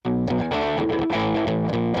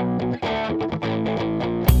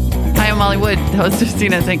Molly Wood, host of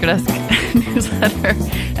CNet's Anchor Desk newsletter,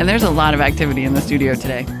 and there's a lot of activity in the studio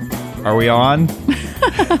today. Are we on?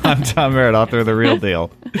 I'm Tom Merritt, author of The Real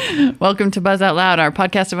Deal. Welcome to Buzz Out Loud, our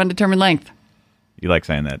podcast of undetermined length. You like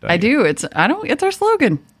saying that, don't I you? do. It's our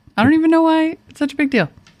slogan. I don't even know why it's such a big deal.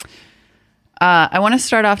 I want to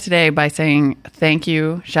start off today by saying thank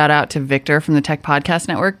you, shout out to Victor from the Tech Podcast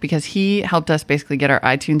Network, because he helped us basically get our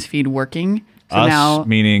iTunes feed working. So Us, now,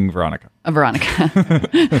 meaning Veronica. Veronica.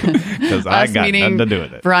 Because I got nothing to do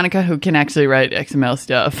with it. Veronica, who can actually write XML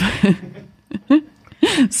stuff.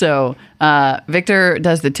 So Victor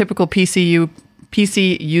does the typical PC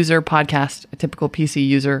user podcast at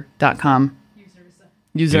typicalpcuser.com.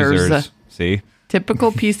 Users. See?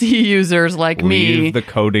 Typical PC users like me Leave the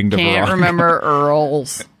coding to can't Veronica. remember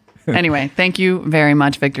URLs. Anyway, thank you very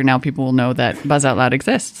much, Victor. Now people will know that Buzz Out Loud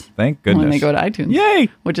exists. Thank goodness. When they go to iTunes. Yay!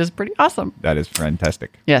 Which is pretty awesome. That is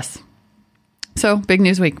fantastic. Yes. So, big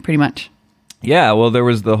news week, pretty much. Yeah, well, there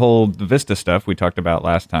was the whole Vista stuff we talked about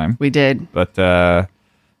last time. We did. But We're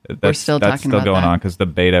still that's talking still about going that. on because the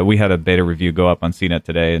beta, we had a beta review go up on CNet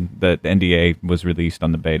today, and the NDA was released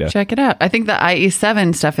on the beta. Check it out. I think the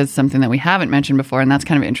IE7 stuff is something that we haven't mentioned before, and that's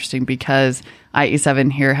kind of interesting because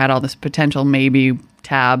IE7 here had all this potential maybe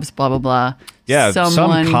tabs, blah, blah, blah. Yeah, some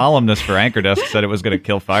columnist for Anchor Desk said it was going to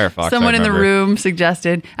kill Firefox. Someone in the room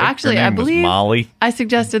suggested. Actually, Her I name was believe Molly. I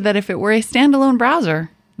suggested that if it were a standalone browser,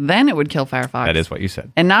 then it would kill Firefox. That is what you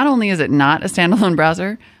said. And not only is it not a standalone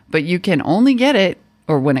browser, but you can only get it,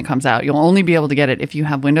 or when it comes out, you'll only be able to get it if you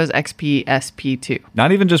have Windows XP SP2.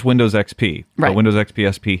 Not even just Windows XP, Right. but Windows XP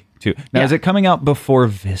SP2. Now, Yeah. is it coming out before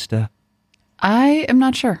Vista? I am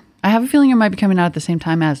not sure. I have a feeling it might be coming out at the same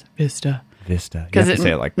time as Vista. Vista. You have Because to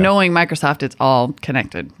say it like that. knowing Microsoft, it's all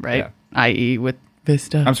connected, right? Yeah. I.e. with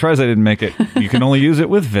Vista. I'm surprised I didn't make it. You can only use it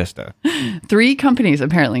with Vista. 3 companies,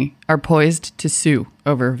 apparently, are poised to sue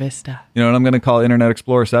over Vista. You know what I'm going to call Internet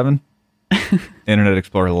Explorer 7? Internet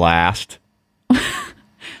Explorer Last.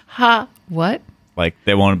 Ha! What? Like,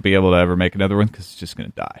 they won't be able to ever make another one because it's just going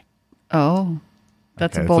to die. Oh.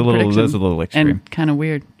 That's Okay, a bold prediction. That's a little extreme. And kind of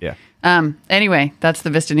weird. Yeah. Anyway, that's the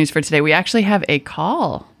Vista news for today. We actually have a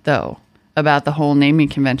call, though, about the whole naming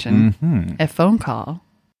convention. Mm-hmm. A phone call.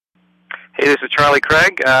 Hey, this is Charlie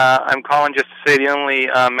Craig. I'm calling just to say the only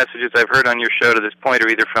messages I've heard on your show to this point are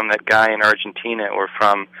either from that guy in Argentina or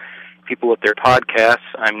from people with their podcasts.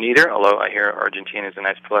 I'm neither, although I hear Argentina is a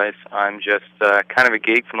nice place. I'm just kind of a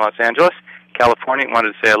geek from Los Angeles, California.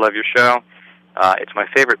 Wanted to say I love your show. It's my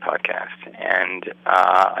favorite podcast. And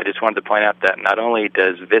I just wanted to point out that not only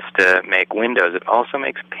does Vista make Windows, it also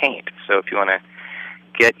makes Paint. So if you want to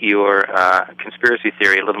get your conspiracy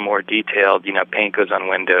theory a little more detailed, Paint goes on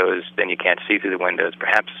Windows, then you can't see through the windows.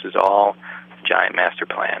 Perhaps this is all a giant master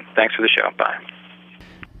plan. Thanks for the show. Bye.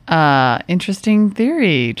 Interesting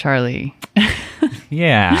theory, Charlie.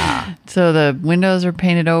 Yeah. So the windows are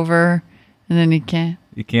painted over, and then you can't.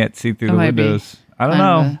 You can't see through That the might be windows. I don't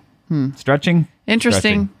kind know. Stretching?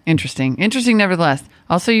 Interesting. Stretching. Interesting, nevertheless.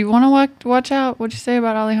 Also, you want to watch out. What'd you say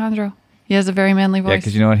about Alejandro? He has a very manly voice. Yeah,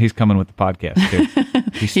 because you know what? He's coming with the podcast, too.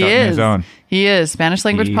 He's He starting is. his own. He is. Spanish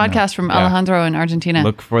language podcast from Yeah. Alejandro in Argentina.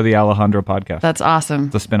 Look for the Alejandro podcast. That's awesome.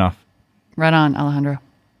 It's a spinoff. Right on, Alejandro.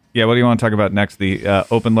 Yeah, what do you want to talk about next? The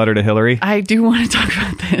open letter to Hillary? I do want to talk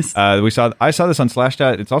about this. I saw this on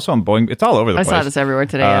Slashdot. It's also on Boeing. It's all over the I place. saw this everywhere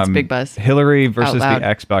today. It's big buzz. Hillary versus Out the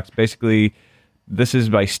loud. Xbox. Basically, this is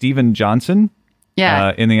by Stephen Johnson.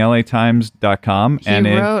 Yeah. In the LATimes.com.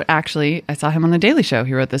 He wrote, actually, I saw him on The Daily Show.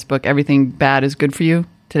 He wrote this book, Everything Bad is Good for You.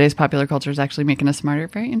 Today's popular culture is actually making us smarter.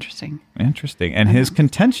 Very interesting. Interesting. And his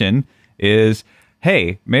contention is,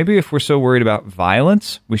 hey, maybe if we're so worried about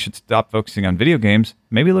violence, we should stop focusing on video games.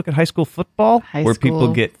 Maybe look at high school football where people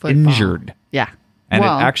school get football. injured. Yeah. And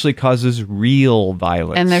Well, it actually causes real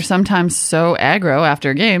violence. and they're sometimes so aggro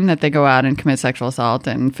after a game that they go out and commit sexual assault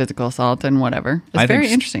and physical assault and whatever. It's I very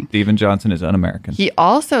think interesting. Stephen Johnson is un-American. He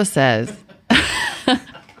also says,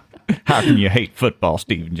 How can you hate football,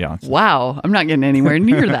 Stephen Johnson? wow, I'm not getting anywhere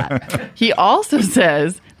near that. He also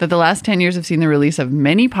says that the last 10 years have seen the release of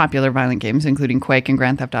many popular violent games, including Quake and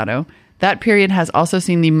Grand Theft Auto. That period has also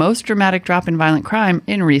seen the most dramatic drop in violent crime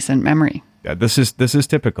in recent memory. Yeah, this is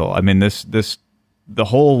typical. I mean, the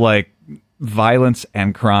whole violence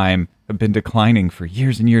and crime have been declining for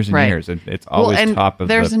years and years and Right. years. It's always and top of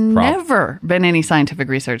the there's problem. never been any scientific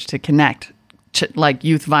research to connect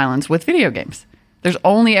youth violence with video games. There's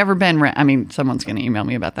only ever been, I mean, someone's going to email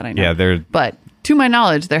me about that, I know. Yeah, but to my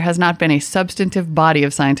knowledge, there has not been a substantive body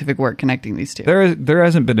of scientific work connecting these two. There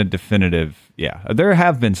hasn't been a definitive, there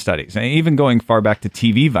have been studies. And even going far back to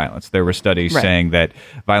TV violence, there were studies Right. saying that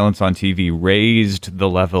violence on TV raised the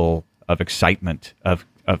level of excitement, of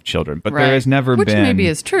of children. But Right. there has never Which been... maybe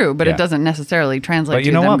is true, but Yeah. it doesn't necessarily translate But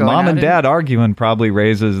you to know them what? going Mom out and dad arguing probably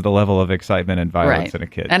raises the level of excitement and violence Right. in a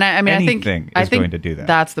kid. And I mean, Anything I is think going to do that.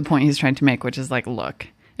 That's the point he's trying to make, which is like, look,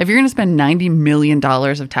 if you're going to spend $90 million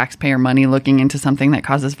of taxpayer money looking into something that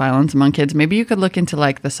causes violence among kids, maybe you could look into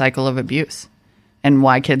like the cycle of abuse and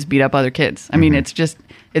why kids beat up other kids. I mean,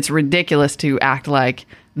 it's ridiculous to act like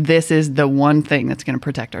this is the one thing that's going to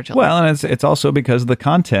protect our children. Well, and it's also because the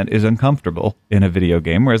content is uncomfortable in a video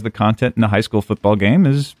game, whereas the content in a high school football game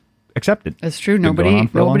is accepted. It's true. It's been going on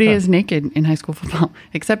for a long Nobody time. is naked in high school football,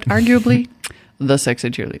 except arguably the sexy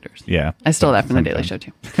cheerleaders. Yeah. I stole that from the Daily Show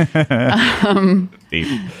too. Deep.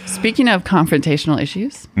 Speaking of confrontational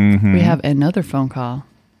issues, Mm-hmm. we have another phone call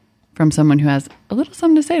from someone who has a little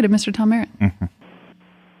something to say to Mr. Tom Merritt.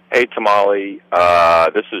 Hey, Tamale.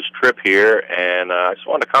 This is Trip here, and I just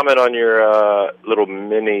wanted to comment on your little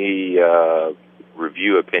mini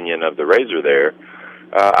review opinion of the Razor there.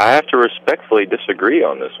 I have to respectfully disagree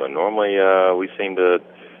on this one. Normally, we seem to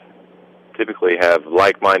typically have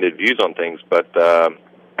like-minded views on things, but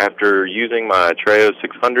after using my Treo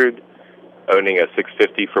 600, owning a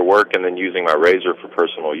 650 for work, and then using my Razor for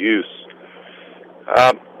personal use,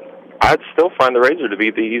 I'd still find the Razor to be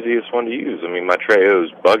the easiest one to use. I mean, my Treo is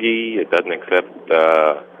buggy. It doesn't accept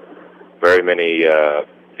very many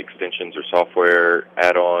extensions or software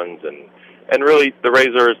add-ons, and really, the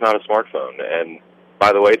Razor is not a smartphone. And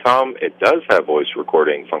by the way, Tom, it does have voice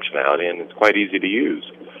recording functionality, and it's quite easy to use.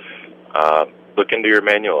 Look into your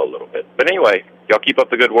manual a little bit. But anyway, y'all keep up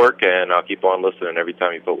the good work, and I'll keep on listening every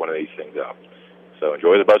time you put one of these things out. So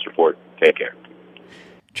enjoy the Buzz Report. Take care.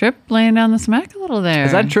 Trip laying down the smack a little there.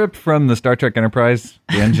 Is that Trip from the Star Trek Enterprise,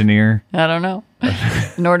 the engineer? I don't know.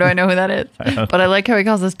 Nor do I know who that is. But I like how he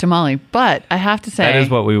calls us Tamale. But I have to say... That is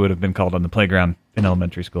what we would have been called on the playground in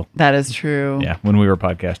elementary school. That is true. Yeah, when we were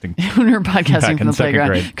podcasting. When we were podcasting Back from in the second playground.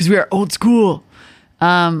 grade. Because we are old school.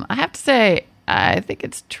 I have to say, I think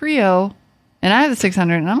it's Trio. And I have the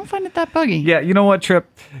 600, and I don't find it that buggy. Yeah, you know what, Trip?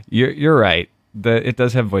 You're right. It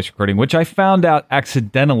does have voice recording, which I found out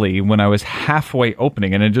accidentally when I was halfway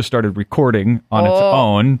opening, and it just started recording on its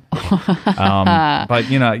own. But,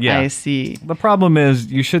 yeah. I see. The problem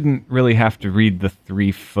is you shouldn't really have to read the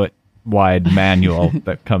 3-foot wide manual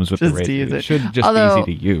that comes with the Just to Razor. use It it. should just Although,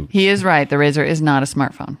 be easy to use. He is right. The Razor is not a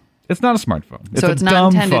smartphone. It's not a smartphone. So a it's not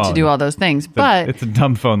dumb intended to phone. do all those things. But It's a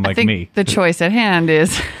dumb phone like I think me. the choice at hand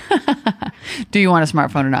is, do you want a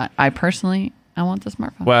smartphone or not? I personally, I want the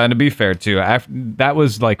smartphone. Well, and to be fair, too, that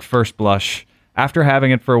was like first blush. After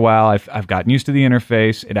having it for a while, I've gotten used to the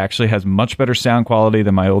interface. It actually has much better sound quality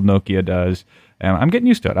than my old Nokia does. And I'm getting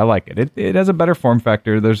used to it. I like it. It has a better form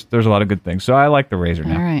factor. There's a lot of good things. So I like the Razor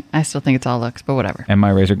now. All right. I still think it's all looks, but whatever. And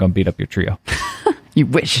my Razor going to beat up your Trio. You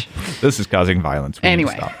wish. This is causing violence. We need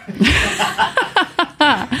to Anyway. stop.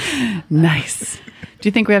 Nice. Do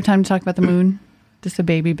you think we have time to talk about the moon? Just a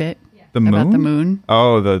baby bit. The moon? About the moon.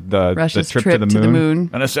 Oh, the Russia's trip trip to the moon. moon.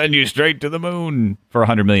 Gonna send you straight to the moon for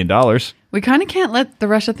 $100 million. We kind of can't let the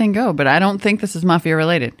Russia thing go, but I don't think this is mafia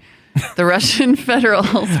related. The Russian Federal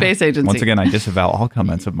Space Agency. Once again, I disavow all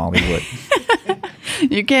comments of Molly Wood.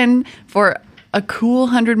 You can, for a cool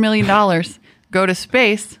 $100 million, go to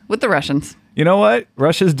space with the Russians. You know what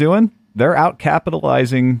Russia's doing? They're out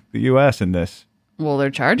capitalizing the U.S. in this. Well,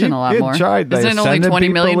 they're charging a lot They more. charge- Isn't it they're only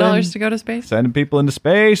sending $20 million people in. to go to space? Sending people into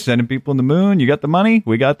space, sending people in the moon. You got the money.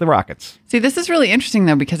 We got the rockets. See, this is really interesting,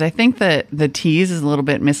 though, because I think that the tease is a little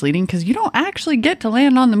bit misleading because you don't actually get to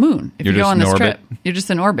land on the moon if You're you go just on this in trip. orbit? You're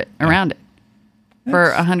just in orbit around it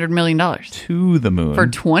for $100 million. To the moon. For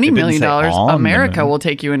It $20 didn't million, say on the America moon. will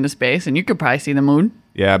take you into space, and you could probably see the moon.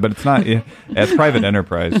 Yeah, but it's not. It's private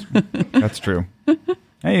enterprise. That's true.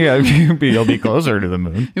 Hey, you'll be closer to the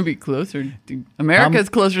moon. It'll be closer. America's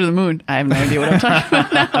closer to the moon. I have no idea what I'm talking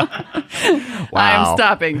about now. Wow. I'm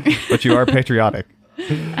stopping. But you are patriotic.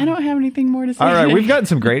 I don't have anything more to say. All right, we've gotten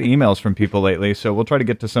some great emails from people lately, so we'll try to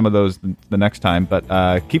get to some of those the next time. But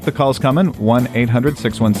keep the calls coming,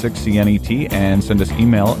 1-800-616-CNET, and send us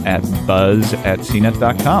email at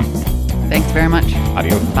buzz@cnet.com. Thanks very much.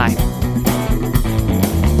 Adios. Bye.